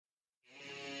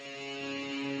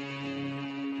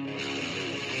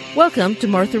Welcome to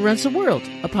Martha Runs the World,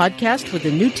 a podcast with a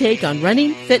new take on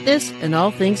running, fitness, and all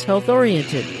things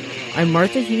health-oriented. I'm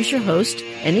Martha Hughes, your host,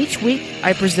 and each week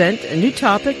I present a new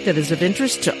topic that is of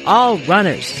interest to all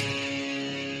runners.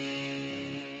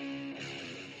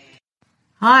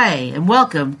 Hi, and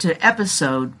welcome to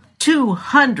episode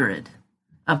 200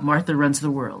 of Martha Runs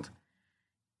the World.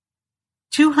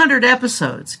 200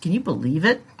 episodes. Can you believe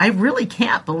it? I really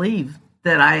can't believe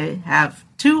that I have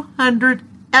 200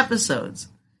 episodes.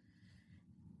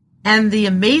 And the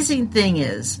amazing thing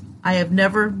is, I have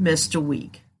never missed a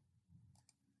week.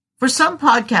 For some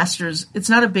podcasters, it's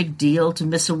not a big deal to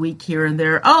miss a week here and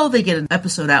there. Oh, they get an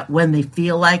episode out when they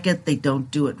feel like it. They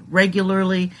don't do it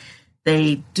regularly.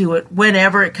 They do it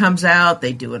whenever it comes out.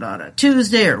 They do it on a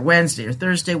Tuesday or Wednesday or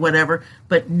Thursday, whatever.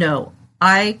 But no,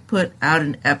 I put out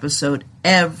an episode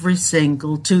every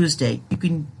single Tuesday. You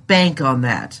can bank on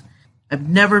that. I've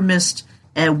never missed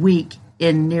a week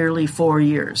in nearly 4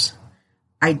 years.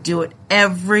 I do it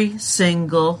every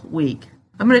single week.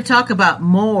 I'm going to talk about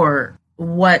more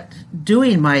what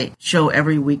doing my show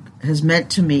every week has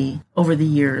meant to me over the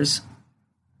years.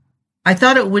 I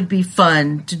thought it would be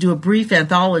fun to do a brief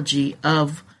anthology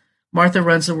of Martha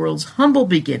Runs the World's humble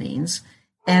beginnings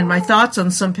and my thoughts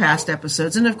on some past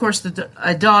episodes. And of course,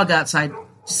 a dog outside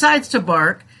decides to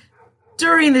bark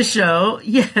during the show.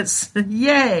 Yes,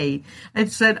 yay. I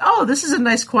said, oh, this is a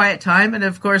nice quiet time. And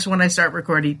of course, when I start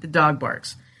recording, the dog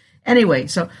barks. Anyway,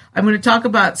 so I'm going to talk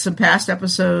about some past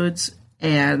episodes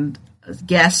and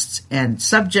guests and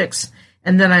subjects.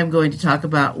 And then I'm going to talk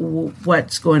about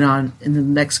what's going on in the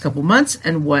next couple months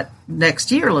and what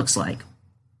next year looks like.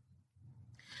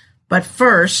 But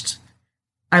first,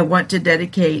 I want to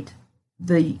dedicate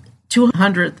the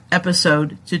 200th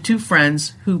episode to two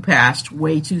friends who passed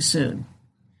way too soon.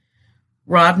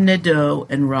 Rob Nadeau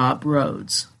and Rob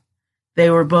Rhodes. They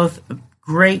were both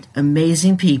great,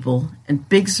 amazing people and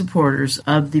big supporters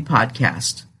of the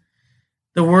podcast.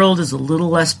 The world is a little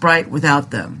less bright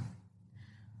without them.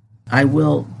 I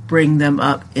will bring them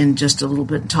up in just a little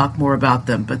bit and talk more about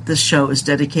them, but this show is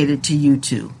dedicated to you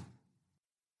two.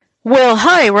 Well,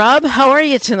 hi, Rob. How are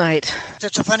you tonight?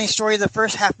 It's a funny story. The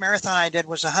first half marathon I did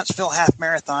was a Huntsville half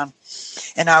marathon,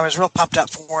 and I was real pumped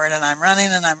up for it, and I'm running,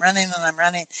 and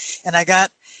I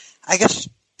got, I guess,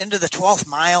 into the 12th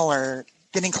mile or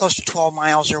getting close to 12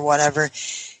 miles or whatever,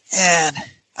 and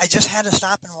I just had to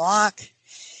stop and walk,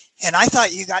 and I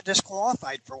thought you got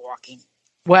disqualified for walking.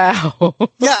 Wow.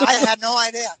 Yeah, I had no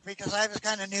idea because I was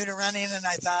kind of new to running, and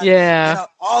I thought,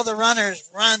 all the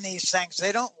runners run these things.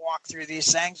 They don't walk through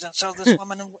these things. And so this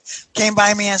woman came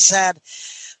by me and said,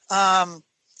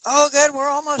 oh, good, we're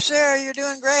almost there. You're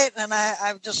doing great. And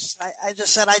I just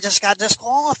said, I just got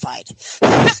disqualified.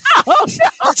 Oh, no.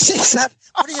 And she said,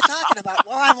 what are you talking about?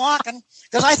 Well, I'm walking.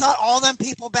 Because I thought all them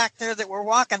people back there that were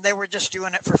walking, they were just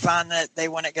doing it for fun, that they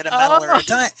wouldn't get a medal or a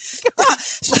time.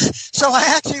 So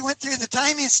I actually went through the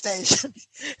timing station,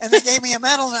 and they gave me a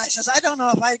medal, and I says, I don't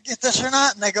know if I get this or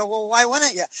not. And they go, well, why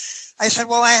wouldn't you? I said,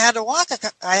 well, I had to walk,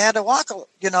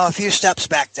 a few steps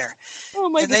back there. Oh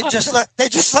my God. And they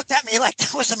just looked at me like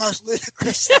that was the most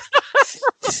ludicrous thing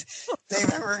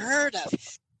they've ever heard of.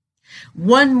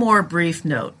 One more brief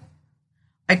note.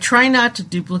 I try not to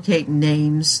duplicate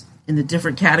names in the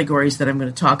different categories that I'm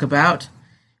going to talk about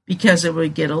because it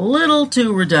would get a little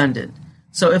too redundant.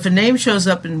 So if a name shows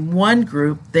up in one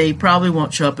group, they probably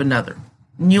won't show up in another.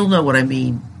 And you'll know what I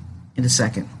mean in a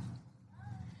second.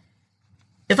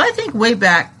 If I think way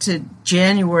back to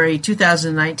January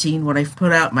 2019 when I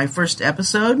put out my first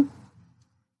episode,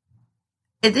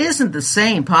 it isn't the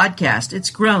same podcast. It's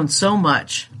grown so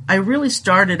much. I really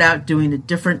started out doing a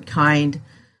different kind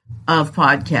of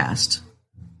podcast.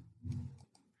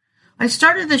 I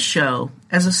started the show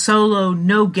as a solo,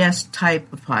 no-guest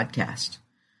type of podcast.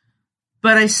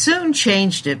 But I soon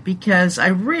changed it because I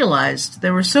realized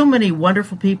there were so many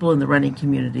wonderful people in the running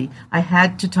community, I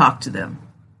had to talk to them.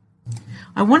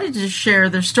 I wanted to share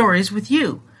their stories with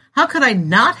you. How could I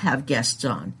not have guests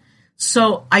on?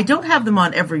 So I don't have them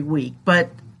on every week,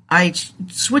 but I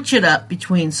switch it up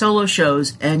between solo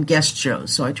shows and guest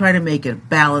shows. So I try to make a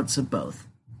balance of both.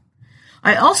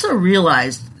 I also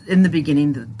realized in the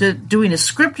beginning that doing a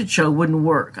scripted show wouldn't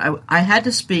work. I had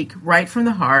to speak right from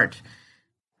the heart.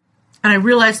 And I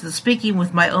realized that speaking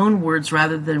with my own words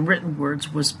rather than written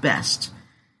words was best.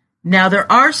 Now,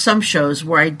 there are some shows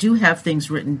where I do have things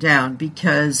written down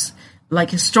because, like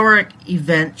historic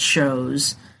event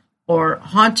shows or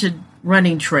haunted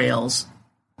running trails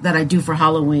that I do for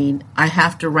Halloween, I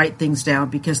have to write things down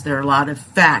because there are a lot of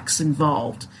facts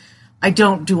involved. I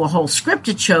don't do a whole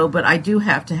scripted show, but I do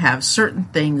have to have certain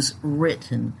things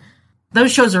written.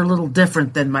 Those shows are a little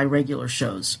different than my regular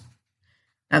shows.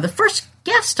 Now, the first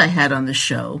guest I had on the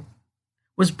show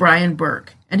was Brian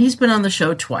Burke, and he's been on the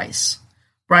show twice.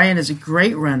 Brian is a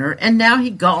great runner, and now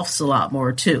he golfs a lot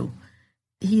more, too.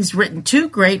 He's written 2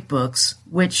 great books,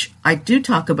 which I do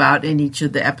talk about in each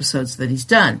of the episodes that he's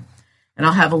done. And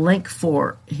I'll have a link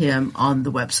for him on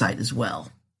the website as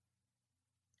well.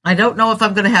 I don't know if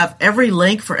I'm going to have every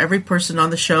link for every person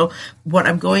on the show. What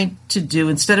I'm going to do,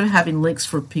 instead of having links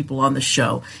for people on the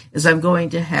show, is I'm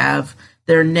going to have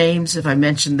their names, if I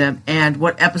mention them, and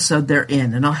what episode they're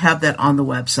in. And I'll have that on the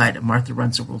website at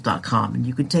martharunstheworld.com, and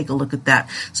you can take a look at that.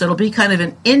 So it'll be kind of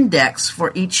an index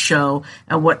for each show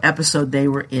and what episode they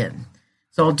were in.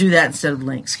 So I'll do that instead of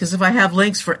links, because if I have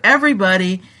links for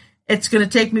everybody, it's going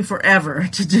to take me forever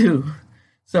to do.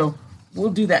 So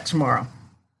we'll do that tomorrow.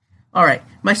 All right.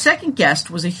 My second guest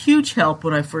was a huge help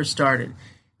when I first started.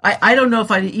 I don't know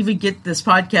if I'd even get this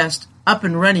podcast up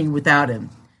and running without him.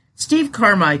 Steve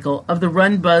Carmichael of the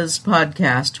Run Buzz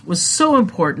podcast was so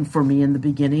important for me in the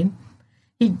beginning.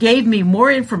 He gave me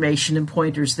more information and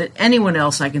pointers than anyone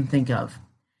else I can think of.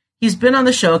 He's been on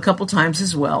the show a couple times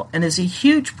as well and is a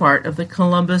huge part of the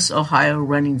Columbus, Ohio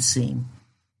running scene.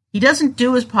 He doesn't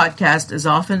do his podcast as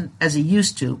often as he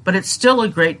used to, but it's still a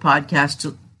great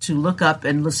podcast to look up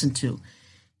and listen to.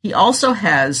 He also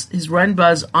has his Run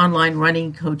Buzz online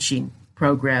running coaching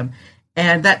program,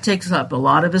 and that takes up a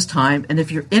lot of his time. And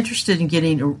if you're interested in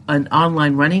getting an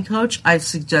online running coach, I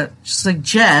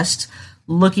suggest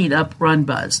looking up Run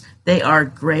Buzz. They are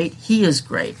great. He is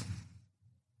great.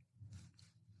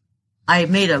 I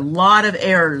made a lot of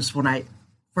errors when I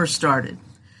first started.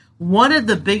 One of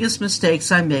the biggest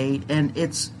mistakes I made, and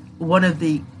it's one of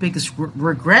the biggest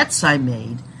regrets I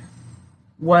made,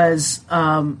 was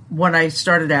when I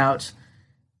started out,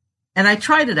 and I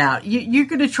tried it out. You're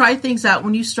going to try things out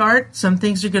when you start. Some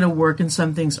things are going to work and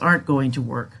some things aren't going to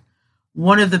work.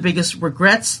 One of the biggest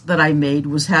regrets that I made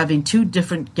was having 2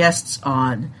 different guests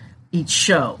on each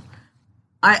show.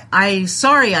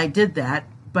 Sorry I did that,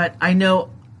 but I know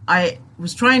I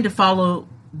was trying to follow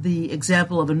the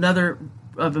example of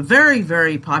a very,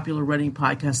 very popular running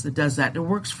podcast that does that. It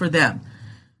works for them.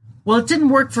 Well, it didn't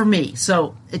work for me.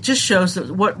 So it just shows that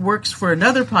what works for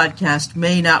another podcast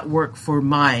may not work for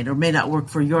mine or may not work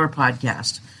for your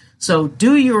podcast. So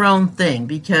do your own thing,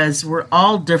 because we're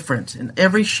all different and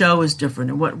every show is different.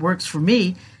 And what works for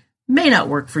me may not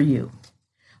work for you.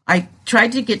 I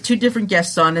tried to get 2 different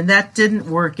guests on and that didn't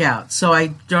work out. So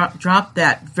I dropped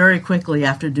that very quickly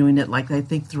after doing it, like I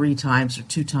think 3 times or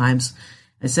 2 times.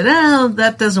 I said,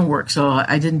 that doesn't work. So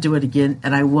I didn't do it again,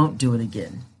 and I won't do it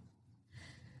again.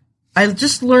 I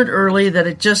just learned early that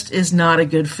it just is not a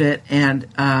good fit, and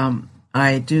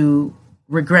I do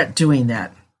regret doing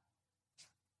that.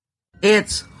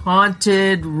 It's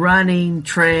haunted running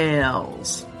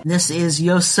trails. This is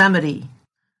Yosemite.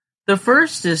 The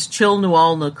first is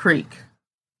Chilnawalna Creek,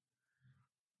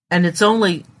 and it's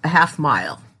only a half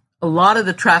mile. A lot of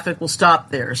the traffic will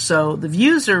stop there, so the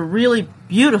views are really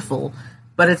beautiful,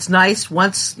 but it's nice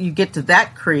once you get to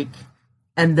that creek,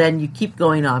 and then you keep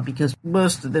going on, because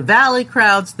most of the valley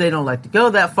crowds, they don't like to go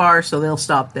that far, so they'll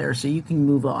stop there so you can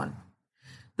move on.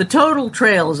 The total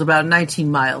trail is about 19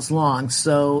 miles long,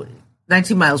 so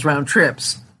 19 miles round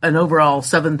trips, an overall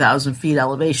 7,000 feet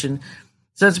elevation.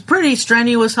 So it's a pretty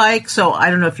strenuous hike, so I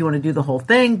don't know if you want to do the whole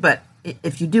thing, but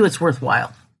if you do, it's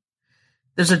worthwhile.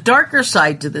 There's a darker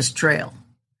side to this trail.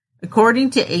 According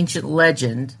to ancient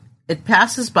legend, it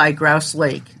passes by Grouse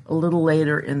Lake a little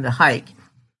later in the hike.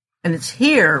 And it's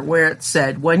here where it's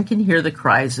said one can hear the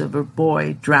cries of a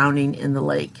boy drowning in the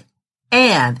lake.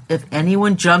 And if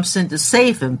anyone jumps in to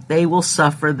save him, they will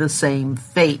suffer the same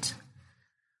fate.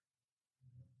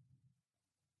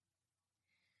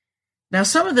 Now,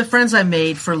 some of the friends I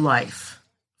made for life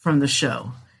from the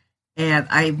show, and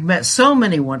I met so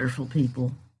many wonderful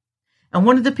people. And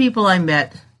one of the people I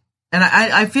met, and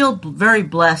I feel very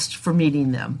blessed for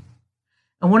meeting them.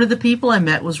 And one of the people I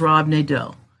met was Rob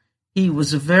Nadeau. He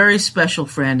was a very special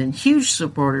friend and huge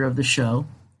supporter of the show.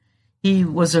 He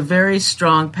was a very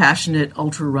strong, passionate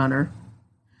ultra runner.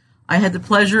 I had the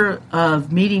pleasure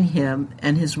of meeting him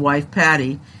and his wife,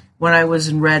 Patty, when I was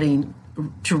in Reading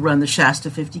to run the Shasta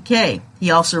 50K. He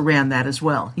also ran that as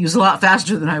well. He was a lot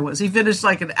faster than I was. He finished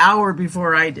like an hour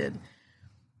before I did.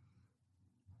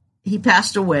 He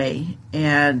passed away,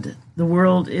 and the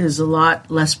world is a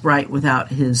lot less bright without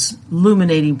his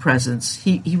illuminating presence.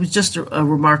 He was just a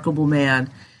remarkable man,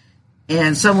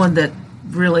 and someone that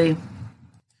really,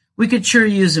 we could sure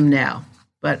use him now.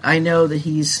 But I know that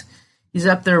he's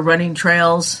up there running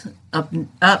trails up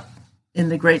in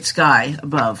the great sky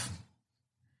above.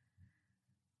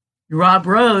 Rob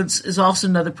Rhodes is also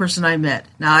another person I met.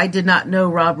 Now, I did not know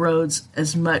Rob Rhodes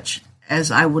as much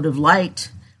as I would have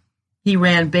liked. He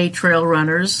ran Bay Trail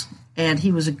Runners, and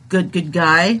he was a good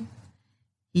guy.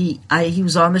 He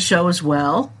was on the show as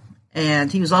well,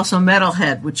 and he was also a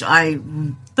metalhead, which I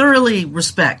thoroughly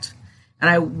respect. And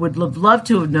I would have loved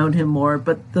to have known him more,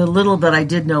 but the little that I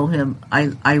did know him,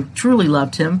 I truly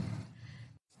loved him.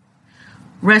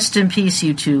 Rest in peace,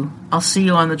 you two. I'll see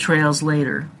you on the trails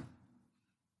later.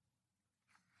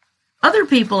 Other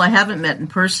people I haven't met in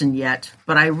person yet,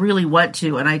 but I really want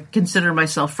to, and I consider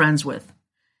myself friends with.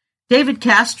 David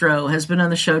Castro has been on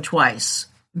the show twice,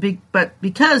 but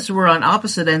because we're on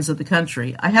opposite ends of the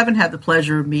country, I haven't had the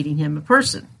pleasure of meeting him in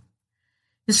person.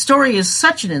 His story is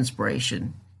such an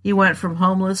inspiration. He went from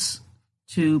homeless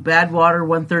to Badwater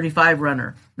 135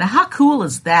 runner. Now, how cool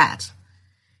is that?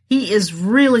 He is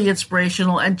really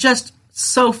inspirational and just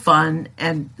so fun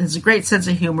and has a great sense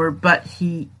of humor, but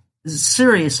he is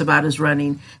serious about his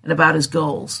running and about his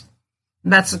goals.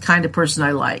 And that's the kind of person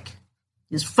I like.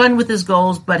 He's fun with his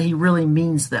goals, but he really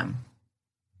means them.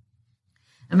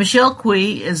 And Michelle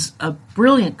Cui is a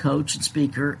brilliant coach and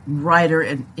speaker, and writer,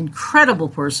 and incredible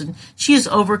person. She has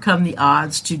overcome the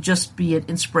odds to just be an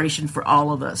inspiration for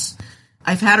all of us.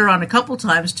 I've had her on a couple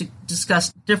times to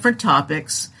discuss different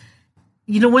topics.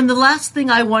 You know, when the last thing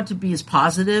I want to be is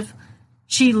positive,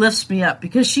 she lifts me up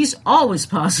because she's always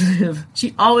positive.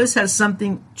 She always has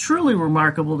something truly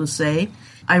remarkable to say.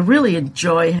 I really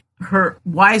enjoy her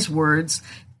wise words,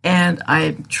 and I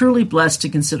am truly blessed to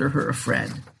consider her a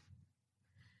friend.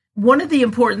 One of the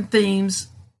important themes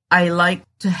I like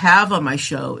to have on my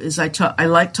show is I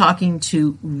like talking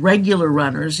to regular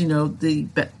runners, you know, the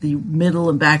middle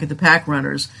and back of the pack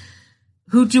runners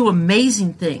who do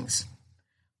amazing things.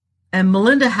 And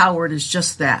Melinda Howard is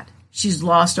just that. She's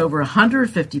lost over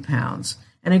 150 pounds,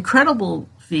 an incredible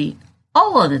feat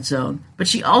all on its own, but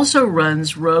she also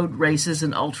runs road races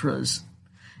and ultras,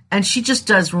 and she just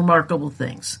does remarkable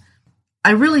things.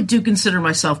 I really do consider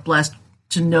myself blessed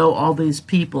to know all these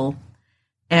people,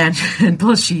 and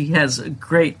plus she has a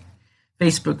great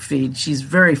Facebook feed. She's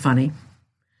very funny.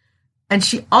 And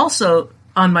she also,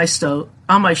 on my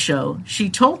show, she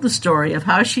told the story of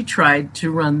how she tried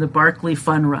to run the Barkley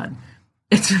Fun Run.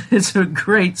 It's a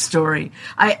great story.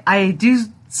 I do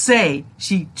say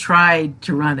she tried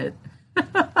to run it.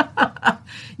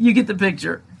 You get the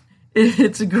picture.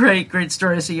 It's a great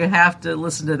story, so you have to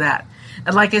listen to that.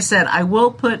 And like I said, I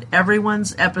will put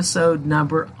everyone's episode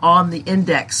number on the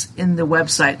index in the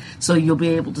website, so you'll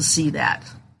be able to see that.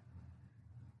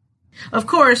 Of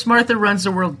course, Martha Runs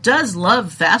the World does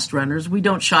love fast runners. We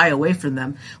don't shy away from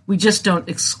them. We just don't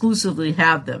exclusively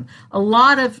have them. A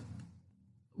lot of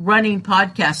running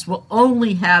podcasts will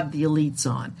only have the elites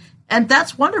on. And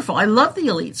that's wonderful. I love the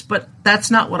elites, but that's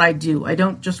not what I do. I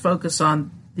don't just focus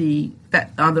on the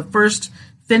first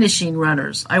finishing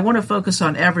runners. I want to focus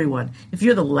on everyone. If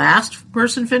you're the last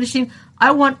person finishing,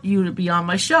 I want you to be on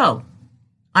my show.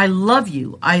 I love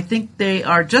you. I think they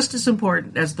are just as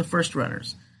important as the first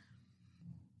runners.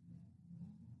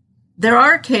 There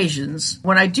are occasions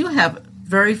when I do have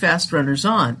very fast runners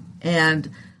on, and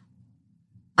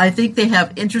I think they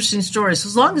have interesting stories.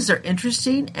 As long as they're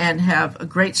interesting and have a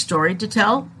great story to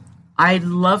tell, I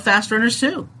love fast runners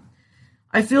too.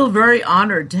 I feel very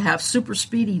honored to have super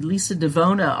speedy Lisa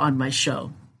Devona on my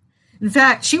show. In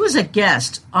fact, she was a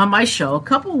guest on my show a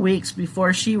couple weeks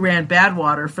before she ran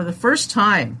Badwater for the first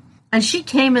time, and she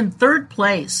came in third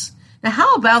place. Now,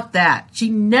 how about that? She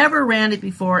never ran it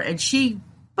before, and she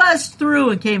buzzed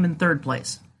through and came in third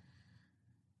place.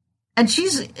 And she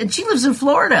lives in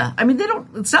Florida. I mean,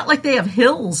 it's not like they have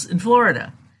hills in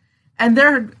Florida. And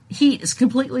their heat is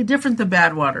completely different than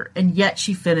Badwater, and yet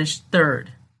she finished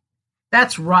third.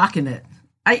 That's rocking it.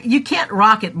 You can't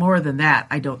rock it more than that,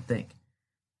 I don't think.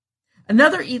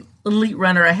 Another elite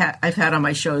runner I've had on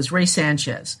my show is Ray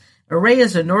Sanchez. Ray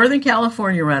is a Northern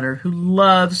California runner who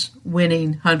loves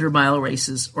winning 100-mile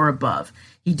races or above.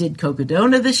 He did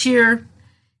Cocodona this year.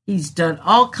 He's done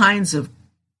all kinds of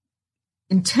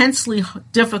intensely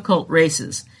difficult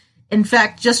races. In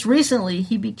fact, just recently,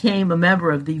 he became a member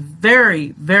of the very,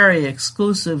 very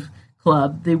exclusive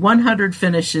club, the 100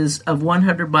 Finishes of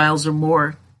 100 Miles or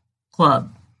More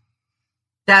Club.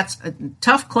 That's a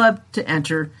tough club to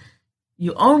enter.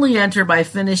 You only enter by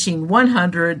finishing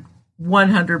 100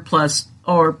 plus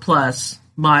or plus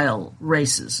mile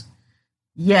races.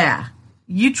 Yeah,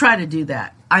 you try to do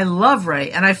that. I love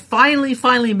Ray, and I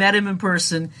finally met him in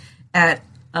person at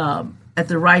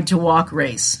the Ride to Walk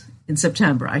race in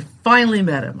September. I finally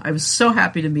met him. I was so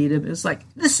happy to meet him. It was like,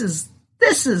 this is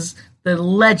the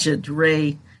legend,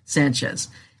 Ray Sanchez.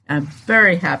 I'm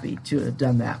very happy to have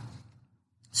done that.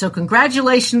 So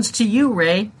congratulations to you,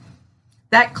 Ray.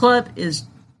 That club is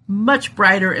much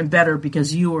brighter and better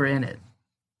because you were in it.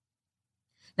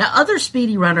 Now, other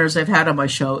speedy runners I've had on my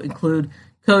show include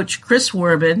Coach Chris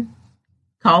Werman,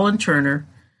 Colin Turner,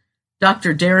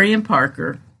 Dr. Darian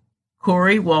Parker,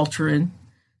 Corey Walterin,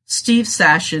 Steve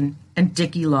Sashin, and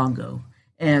Dickie Longo.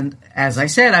 And as I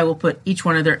said, I will put each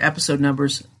one of their episode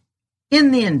numbers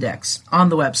in the index on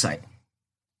the website.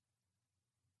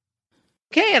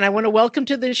 Okay, and I want to welcome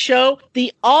to the show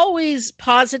the always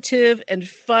positive and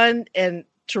fun and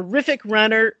terrific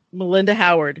runner, Melinda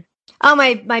Howard. Oh,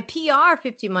 my PR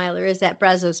 50 miler is at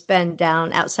Brazos Bend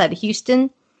down outside of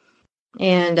Houston.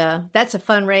 And that's a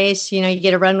fun race. You know, you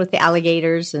get to run with the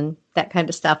alligators and that kind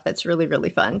of stuff. That's really, really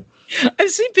fun.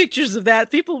 I've seen pictures of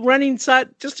that. People running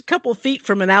just a couple of feet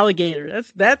from an alligator.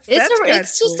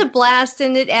 It's just a blast,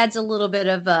 and it adds a little bit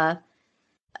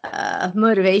of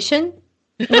motivation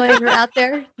when you're out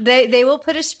there. They will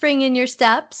put a spring in your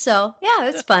step. So, yeah,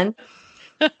 it's fun.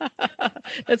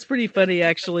 That's pretty funny,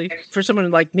 actually, for someone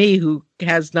like me who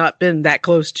has not been that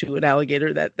close to an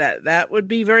alligator. That would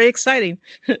be very exciting.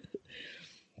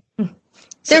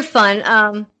 They're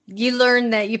fun. You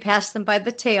learn that you pass them by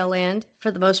the tail end for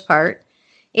the most part.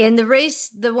 And the race,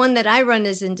 the one that I run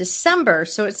is in December,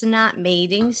 so it's not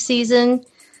mating season.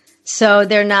 So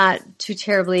they're not too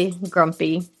terribly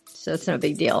grumpy. So it's no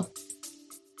big deal.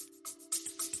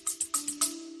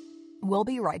 We'll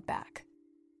be right back.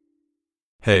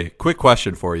 Hey, quick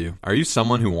question for you. Are you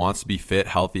someone who wants to be fit,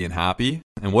 healthy, and happy?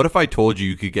 And what if I told you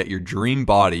you could get your dream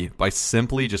body by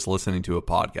simply just listening to a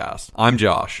podcast? I'm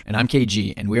Josh. And I'm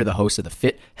KG, and we're the hosts of the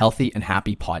Fit, Healthy, and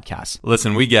Happy podcast.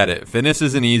 Listen, we get it. Fitness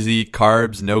isn't easy.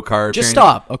 Carbs, no carbs. Just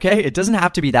stop, okay? It doesn't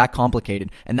have to be that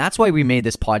complicated. And that's why we made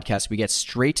this podcast. We get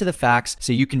straight to the facts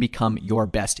so you can become your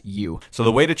best you. So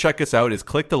the way to check us out is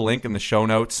click the link in the show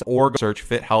notes or search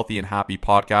Fit, Healthy, and Happy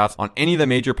podcast on any of the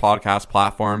major podcast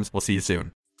platforms. We'll see you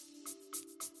soon.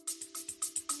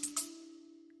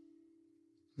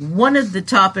 One of the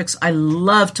topics I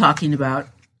love talking about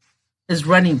is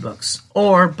running books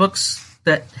or books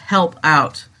that help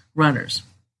out runners.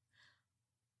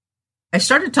 I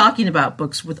started talking about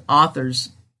books with authors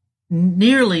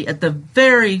nearly at the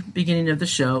very beginning of the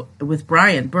show with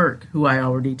Brian Burke, who I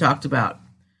already talked about.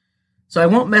 So I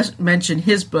won't mention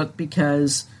his book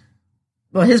because,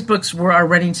 well, his books are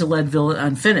Running to Leadville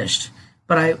unfinished,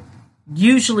 but I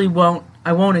usually won't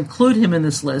include him in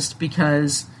this list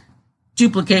because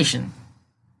duplication.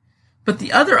 But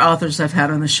the other authors I've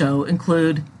had on the show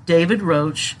include David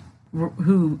Roach,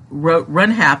 who wrote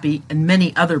Run Happy and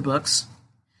many other books,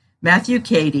 Matthew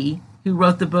Cady, who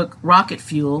wrote the book Rocket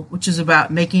Fuel, which is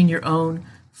about making your own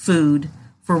food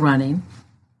for running,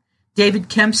 David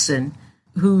Kempson,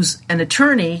 who's an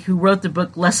attorney who wrote the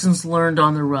book Lessons Learned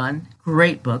on the Run,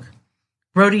 great book,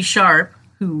 Brody Sharp,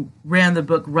 who ran the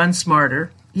book Run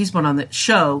Smarter. He's been on the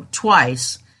show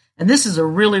twice. And this is a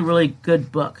really, really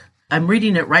good book. I'm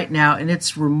reading it right now, and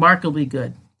it's remarkably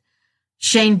good.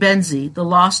 Shane Benzie, The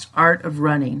Lost Art of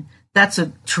Running. That's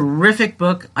a terrific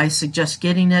book. I suggest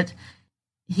getting it.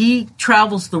 He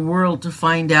travels the world to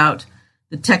find out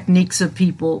the techniques of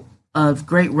people, of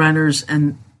great runners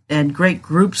and great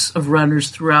groups of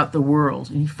runners throughout the world.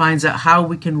 And he finds out how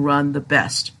we can run the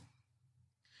best.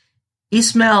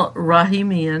 Ismail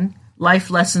Rahimian, Life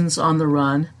Lessons on the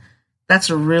Run. That's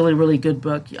a really, really good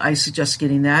book. I suggest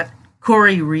getting that.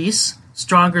 Corey Reese,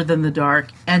 Stronger Than the Dark,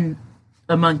 and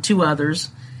among two others.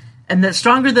 And that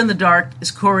Stronger Than the Dark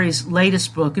is Corey's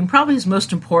latest book and probably his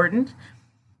most important.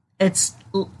 It's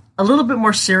a little bit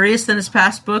more serious than his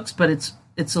past books, but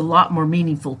it's a lot more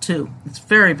meaningful too. It's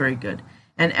very, very good.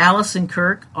 And Allison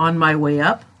Kirk, On My Way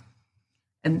Up.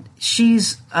 And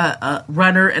she's a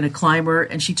runner and a climber,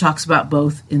 and she talks about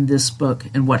both in this book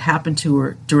and what happened to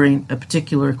her during a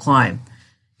particular climb.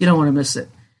 You don't want to miss it.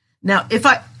 Now, if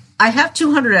I have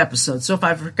 200 episodes, so if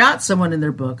I forgot someone in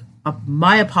their book,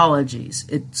 my apologies.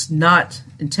 It's not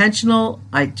intentional.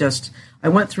 I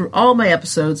went through all my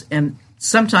episodes, and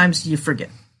sometimes you forget.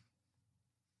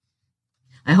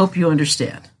 I hope you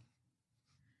understand.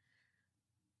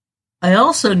 I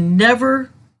also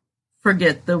never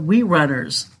forget that we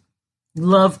runners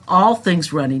love all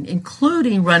things running,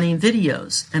 including running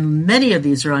videos, and many of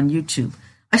these are on YouTube.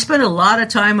 I spend a lot of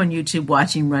time on YouTube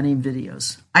watching running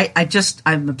videos.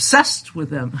 I'm obsessed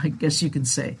with them, I guess you can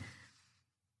say.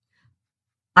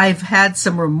 I've had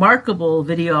some remarkable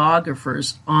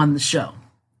videographers on the show.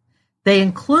 They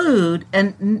include,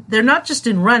 and they're not just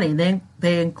in running,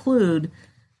 they include,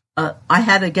 I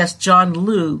had a guest, John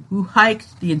Liu, who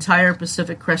hiked the entire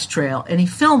Pacific Crest Trail, and he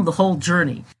filmed the whole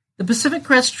journey. The Pacific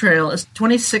Crest Trail is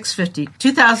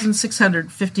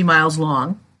 2,650 miles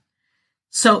long.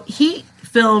 So he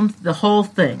filmed the whole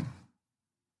thing,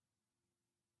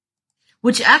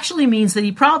 which actually means that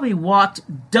he probably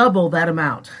walked double that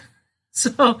amount.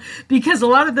 So, because a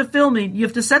lot of the filming, you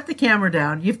have to set the camera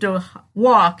down, you have to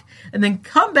walk, and then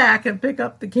come back and pick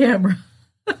up the camera.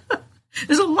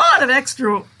 There's a lot of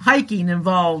extra hiking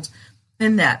involved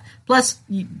in that. Plus,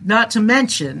 not to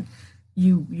mention,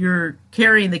 you're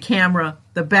carrying the camera,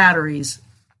 the batteries,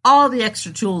 all the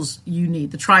extra tools you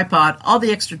need, the tripod, all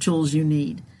the extra tools you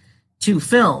need to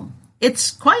film.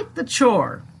 It's quite the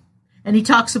chore. And he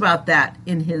talks about that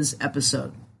in his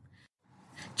episode.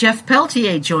 Jeff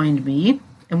Peltier joined me,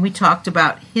 and we talked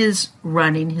about his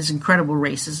running, his incredible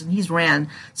races. And he's ran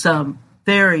some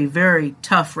very, very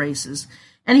tough races.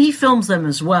 And he films them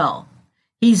as well.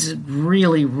 He's a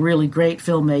really, really great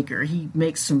filmmaker. He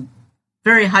makes some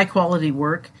very high-quality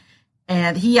work.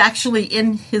 And he actually,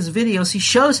 in his videos, he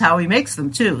shows how he makes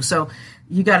them, too. So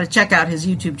you got to check out his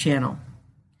YouTube channel.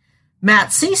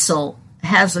 Matt Cecil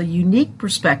has a unique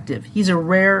perspective. He's a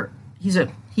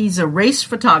race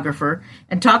photographer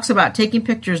and talks about taking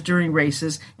pictures during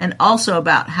races and also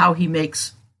about how he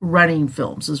makes running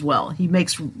films as well. He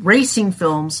makes racing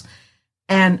films,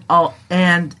 and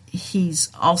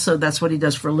he's also, that's what he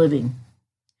does for a living.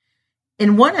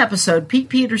 In one episode, Pete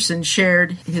Peterson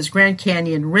shared his Grand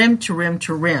Canyon rim to rim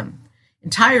to rim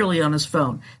entirely on his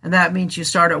phone. And that means you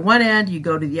start at one end, you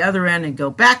go to the other end, and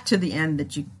go back to the end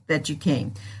that you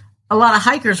came. A lot of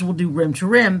hikers will do rim to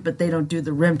rim, but they don't do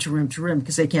the rim to rim to rim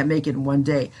because they can't make it in one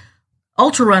day.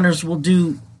 Ultra runners will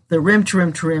do the rim to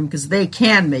rim to rim because they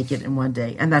can make it in one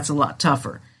day, and that's a lot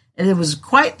tougher. And it was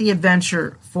quite the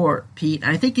adventure for Pete.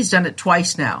 And I think he's done it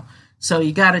twice now, so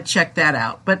you got to check that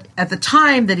out. But at the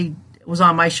time that he was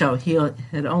on my show, he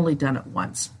had only done it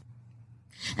once.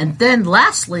 And then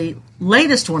lastly,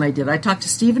 latest one I did, I talked to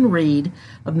Stephen Reed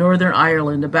of Northern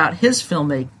Ireland about his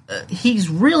filmmaking. He's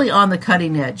really on the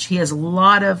cutting edge. He has a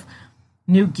lot of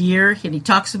new gear, and he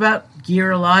talks about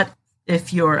gear a lot.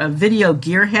 If you're a video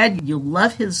gearhead, you'll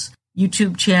love his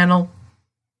YouTube channel.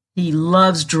 He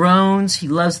loves drones. He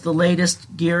loves the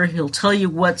latest gear. He'll tell you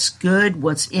what's good,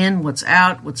 what's in, what's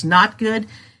out, what's not good.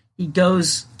 He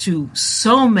goes to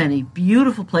so many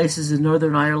beautiful places in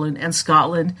Northern Ireland and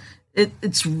Scotland.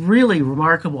 It's really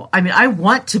remarkable. I mean, I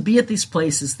want to be at these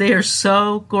places. They are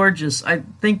so gorgeous.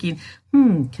 I'm thinking,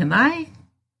 can I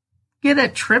get a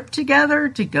trip together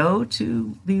to go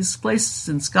to these places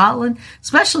in Scotland?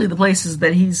 Especially the places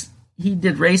that he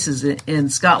did races in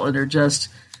Scotland are just,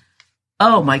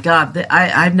 oh my God,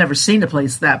 I've never seen a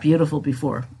place that beautiful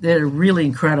before. They're really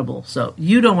incredible. So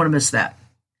you don't want to miss that.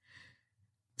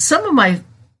 Some of my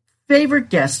favorite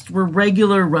guests were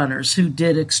regular runners who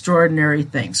did extraordinary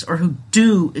things, or who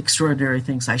do extraordinary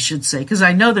things, I should say, because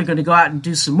I know they're going to go out and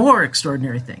do some more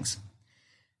extraordinary things.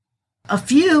 A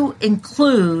few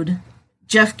include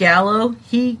Jeff Gallo.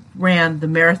 He ran the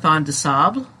Marathon des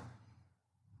Sables.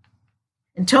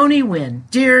 And Tony Wynn.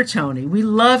 Dear Tony. We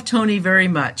love Tony very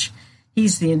much.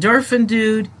 He's the endorphin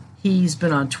dude. He's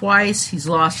been on twice. He's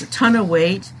lost a ton of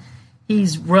weight.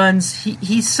 He's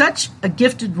such a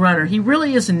gifted runner. He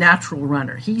really is a natural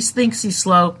runner. He thinks he's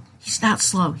slow. He's not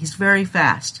slow. He's very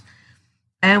fast.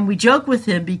 And we joke with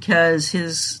him because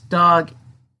his dog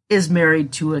is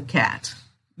married to a cat.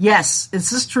 Yes,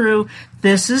 this is true.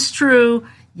 This is true.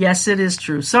 Yes, it is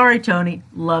true. Sorry, Tony.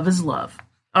 Love is love.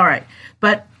 All right.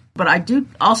 But I do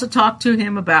also talk to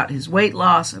him about his weight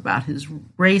loss, about his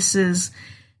races,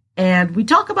 and we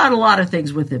talk about a lot of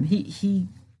things with him.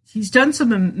 He's done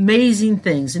some amazing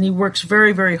things, and he works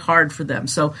very, very hard for them.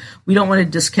 So we don't want to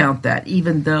discount that,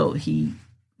 even though he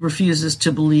refuses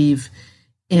to believe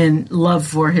in love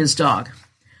for his dog.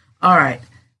 All right.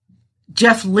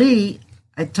 Jeff Lee,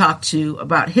 I talked to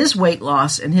about his weight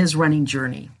loss and his running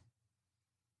journey.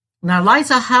 Now,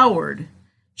 Liza Howard,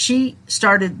 she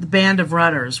started the Band of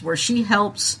Runners, where she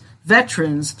helps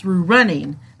veterans through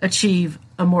running achieve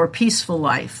a more peaceful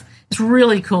life. It's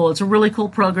really cool. It's a really cool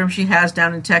program she has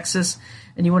down in Texas,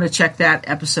 and you want to check that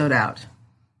episode out.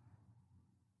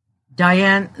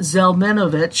 Diane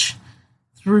Zelmenovich,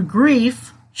 through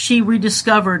grief, she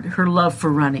rediscovered her love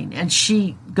for running, and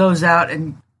she goes out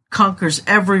and conquers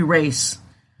every race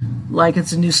like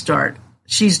it's a new start.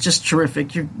 She's just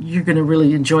terrific. You're going to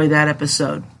really enjoy that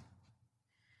episode.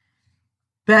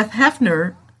 Beth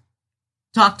Hefner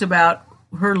talked about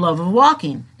her love of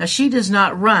walking. Now, she does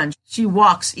not run. She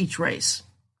walks each race.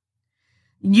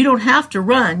 You don't have to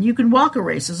run. You can walk a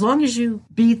race. As long as you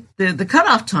beat the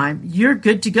cutoff time, you're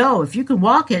good to go. If you can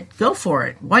walk it, go for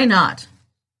it. Why not?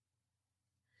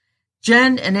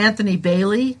 Jen and Anthony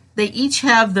Bailey, they each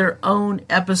have their own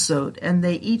episode, and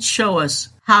they each show us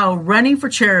how running for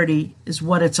charity is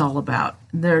what it's all about.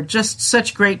 They're just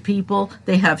such great people.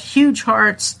 They have huge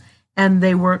hearts, and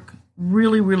they work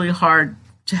really, really hard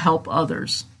to help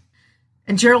others.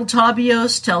 And Gerald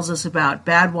Tabios tells us about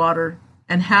Badwater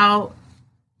and how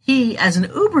he, as an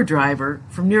Uber driver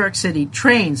from New York City,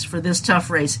 trains for this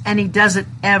tough race, and he does it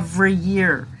every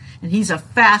year. And he's a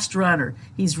fast runner.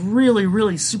 He's really,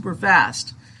 really super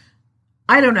fast.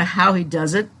 I don't know how he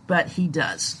does it, but he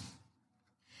does.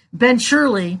 Ben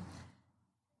Shirley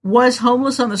was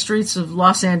homeless on the streets of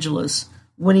Los Angeles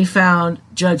when he found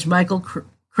Judge Michael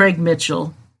Craig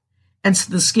Mitchell and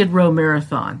the Skid Row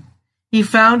Marathon. He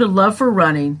found a love for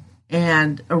running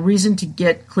and a reason to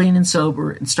get clean and sober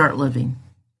and start living.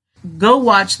 Go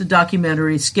watch the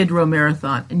documentary Skid Row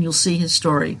Marathon and you'll see his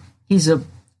story. He's a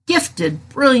gifted,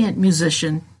 brilliant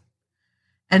musician,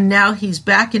 and now he's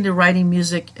back into writing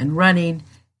music and running,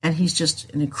 and he's just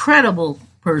an incredible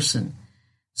person.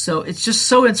 So it's just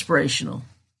so inspirational.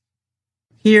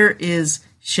 Here is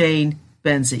Shane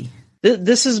Benzie.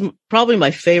 This is probably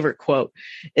my favorite quote.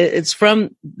 It's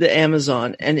from the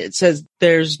Amazon, and it says,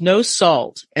 "There's no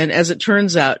salt, and as it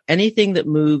turns out, anything that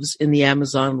moves in the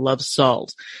Amazon loves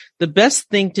salt. The best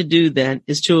thing to do then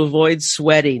is to avoid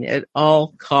sweating at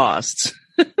all costs."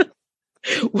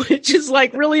 Which is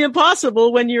like really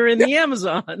impossible when you're in the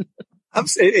Amazon.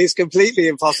 It's completely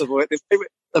impossible.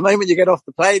 The moment you get off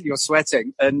the plane, you're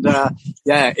sweating, and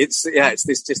it's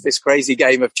this crazy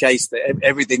game of chase that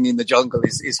everything in the jungle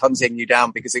is hunting you down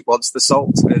because it wants the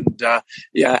salt. And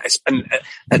and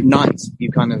at night you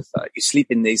kind of you sleep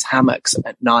in these hammocks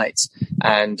at night,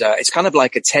 and it's kind of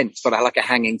like a tent, but like a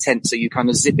hanging tent. So you kind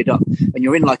of zip it up, and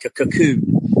you're in like a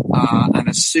cocoon. And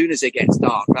as soon as it gets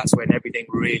dark, that's when everything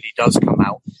really does come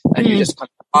out. And you're just kind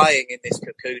of lying in this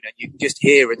cocoon, and you can just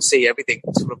hear and see everything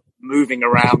sort of moving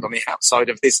around on the outside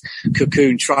of this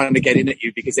cocoon, trying to get in at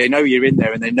you because they know you're in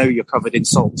there and they know you're covered in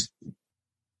salt.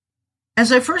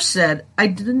 As I first said, I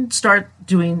didn't start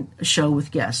doing a show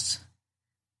with guests.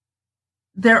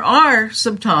 There are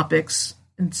some topics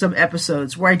and some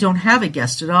episodes where I don't have a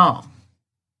guest at all.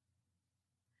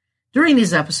 During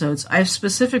these episodes, I have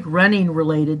specific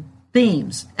running-related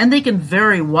themes, and they can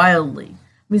vary wildly. I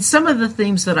mean, some of the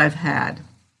themes that I've had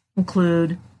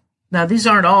include, now these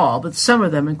aren't all, but some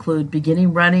of them include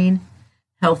beginning running,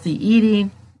 healthy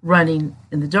eating, running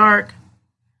in the dark,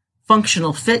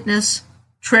 functional fitness,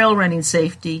 trail running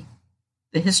safety,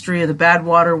 the history of the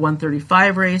Badwater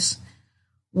 135 race,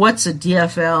 what's a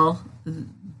DFL,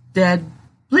 dead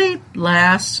bleep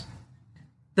last,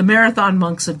 the Marathon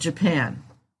Monks of Japan.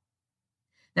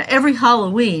 Now, every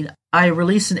Halloween, I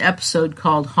release an episode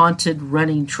called Haunted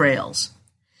Running Trails.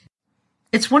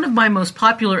 It's one of my most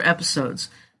popular episodes.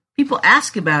 People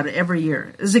ask about it every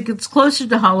year. As it gets closer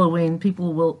to Halloween,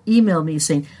 people will email me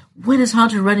saying, when is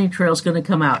Haunted Running Trails going to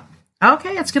come out?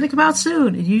 Okay, it's going to come out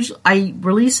soon. I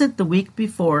release it the week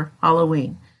before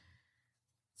Halloween.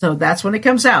 So that's when it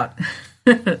comes out.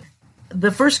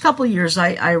 The first couple of years,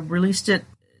 I released it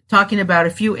talking about a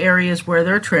few areas where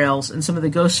there are trails and some of the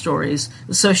ghost stories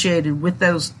associated with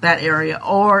that area,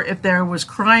 or if there was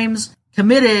crimes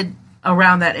committed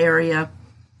around that area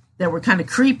that were kind of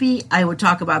creepy, I would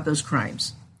talk about those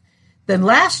crimes. Then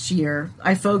last year,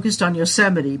 I focused on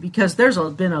Yosemite because there's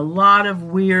been a lot of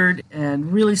weird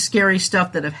and really scary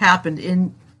stuff that have happened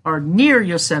in or near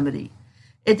Yosemite.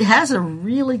 It has a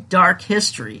really dark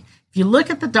history. If you look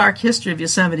at the dark history of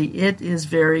Yosemite, it is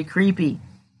very creepy.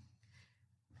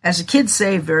 As the kids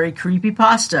say, very creepy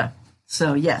pasta.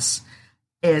 So yes.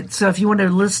 So if you want to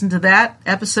listen to that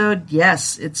episode,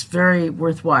 yes, it's very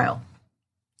worthwhile.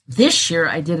 This year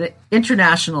I did it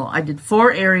international. I did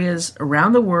 4 areas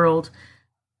around the world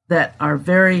that are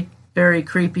very, very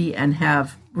creepy and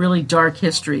have really dark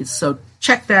histories. So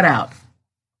check that out.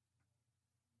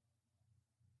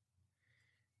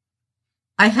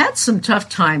 I had some tough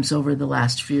times over the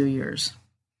last few years.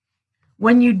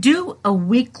 When you do a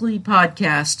weekly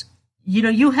podcast,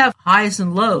 you have highs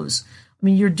and lows. I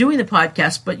mean, you're doing the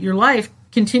podcast, but your life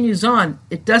continues on.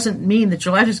 It doesn't mean that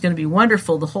your life is going to be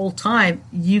wonderful the whole time.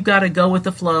 You got to go with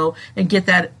the flow and get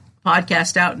that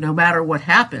podcast out no matter what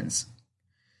happens.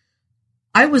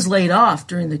 I was laid off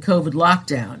during the COVID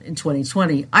lockdown in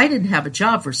 2020. I didn't have a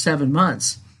job for 7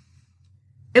 months.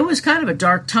 It was kind of a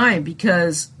dark time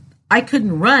because I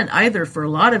couldn't run either for a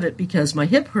lot of it because my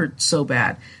hip hurt so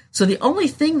bad. So the only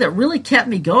thing that really kept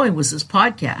me going was this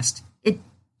podcast. It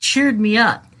cheered me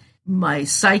up, my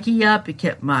psyche up. It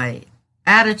kept my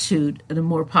attitude at a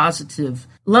more positive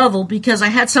level because I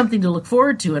had something to look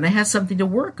forward to and I had something to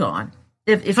work on.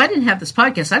 If I didn't have this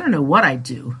podcast, I don't know what I'd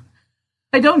do.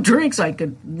 I don't drink, so I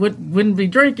wouldn't be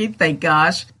drinking, thank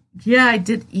gosh. Yeah, I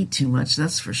did eat too much,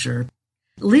 that's for sure.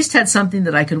 At least had something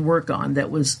that I could work on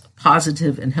that was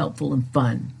positive and helpful and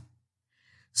fun.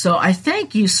 So I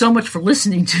thank you so much for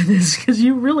listening to this, because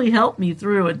you really helped me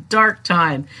through a dark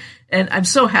time. And I'm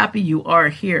so happy you are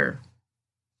here.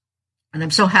 And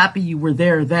I'm so happy you were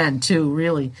there then, too,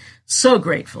 really. So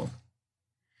grateful.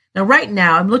 Now, right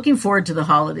now, I'm looking forward to the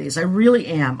holidays. I really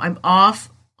am. I'm off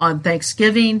on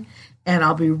Thanksgiving, and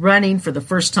I'll be running for the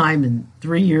first time in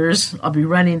 3 years. I'll be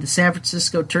running the San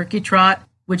Francisco Turkey Trot,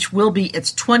 which will be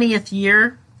its 20th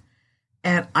year.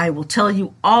 And I will tell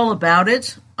you all about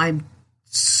it. I'm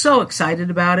so excited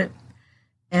about it.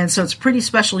 And so it's a pretty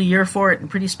special year for it and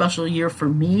pretty special year for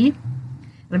me. And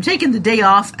I'm taking the day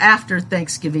off after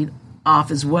Thanksgiving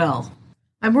off as well.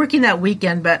 I'm working that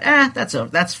weekend, but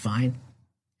that's fine.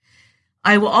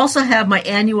 I will also have my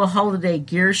annual holiday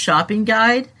gear shopping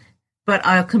guide, but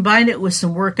I'll combine it with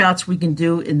some workouts we can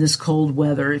do in this cold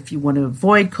weather if you want to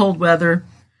avoid cold weather,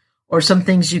 or some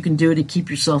things you can do to keep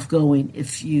yourself going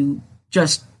if you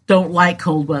just don't like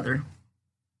cold weather.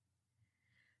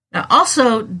 Now,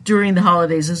 also during the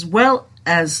holidays, as well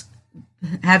as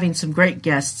having some great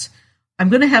guests, I'm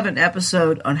going to have an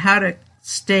episode on how to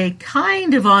stay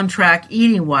kind of on track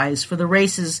eating-wise for the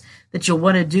races that you'll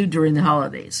want to do during the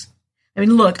holidays. I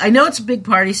mean, look, I know it's a big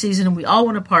party season and we all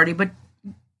want to party, but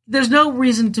there's no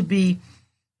reason to be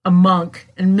a monk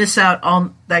and miss out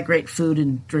on that great food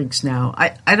and drinks now.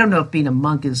 I don't know if being a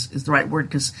monk is the right word,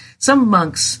 because some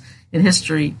monks in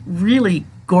history really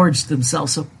gorged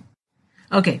themselves. So,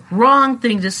 okay, wrong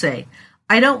thing to say.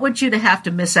 I don't want you to have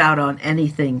to miss out on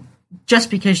anything just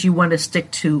because you want to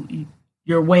stick to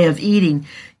your way of eating.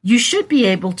 You should be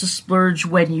able to splurge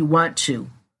when you want to.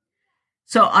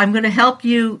 So I'm going to help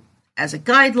you as a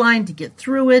guideline to get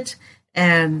through it,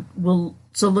 and we'll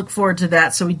look forward to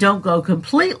that so we don't go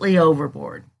completely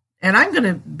overboard. And I'm going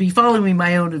to be following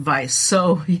my own advice.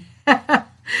 So, yeah.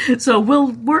 So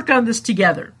we'll work on this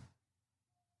together.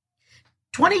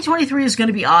 2023 is going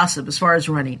to be awesome as far as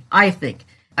running, I think.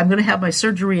 I'm going to have my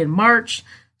surgery in March,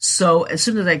 so as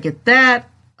soon as I get that,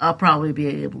 I'll probably be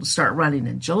able to start running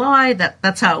in July.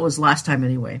 That's how it was last time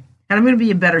anyway. And I'm going to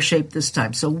be in better shape this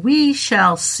time, so we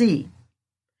shall see.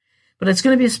 But it's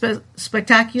going to be a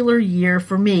spectacular year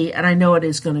for me, and I know it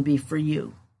is going to be for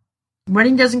you.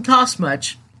 Running doesn't cost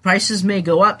much. Prices may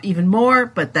go up even more,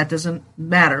 but that doesn't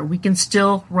matter. We can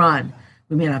still run.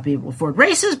 We may not be able to afford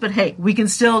races, but hey, we can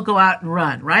still go out and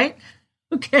run, right?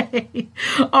 Okay.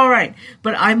 All right.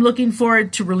 But I'm looking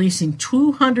forward to releasing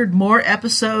 200 more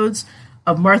episodes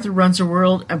of Martha Runs the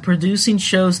World and producing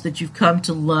shows that you've come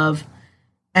to love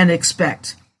and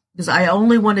expect, because I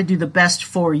only want to do the best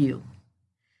for you.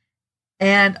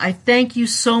 And I thank you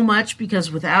so much,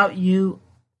 because without you,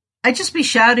 I'd just be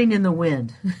shouting in the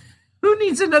wind. Who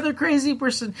needs another crazy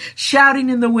person shouting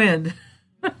in the wind?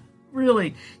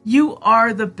 Really, you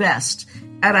are the best.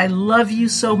 And I love you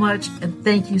so much, and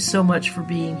thank you so much for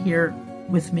being here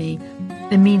with me.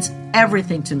 It means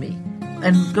everything to me.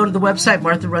 And go to the website,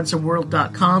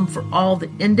 MarthaRunsTheWorld.com, for all the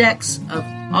index of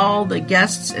all the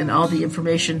guests and all the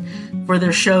information for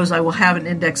their shows. I will have an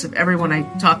index of everyone I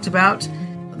talked about.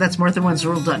 That's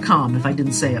MarthaRunsTheWorld.com, if I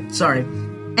didn't say it. Sorry.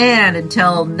 And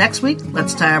until next week,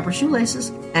 let's tie up our shoelaces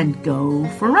and go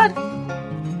for a run.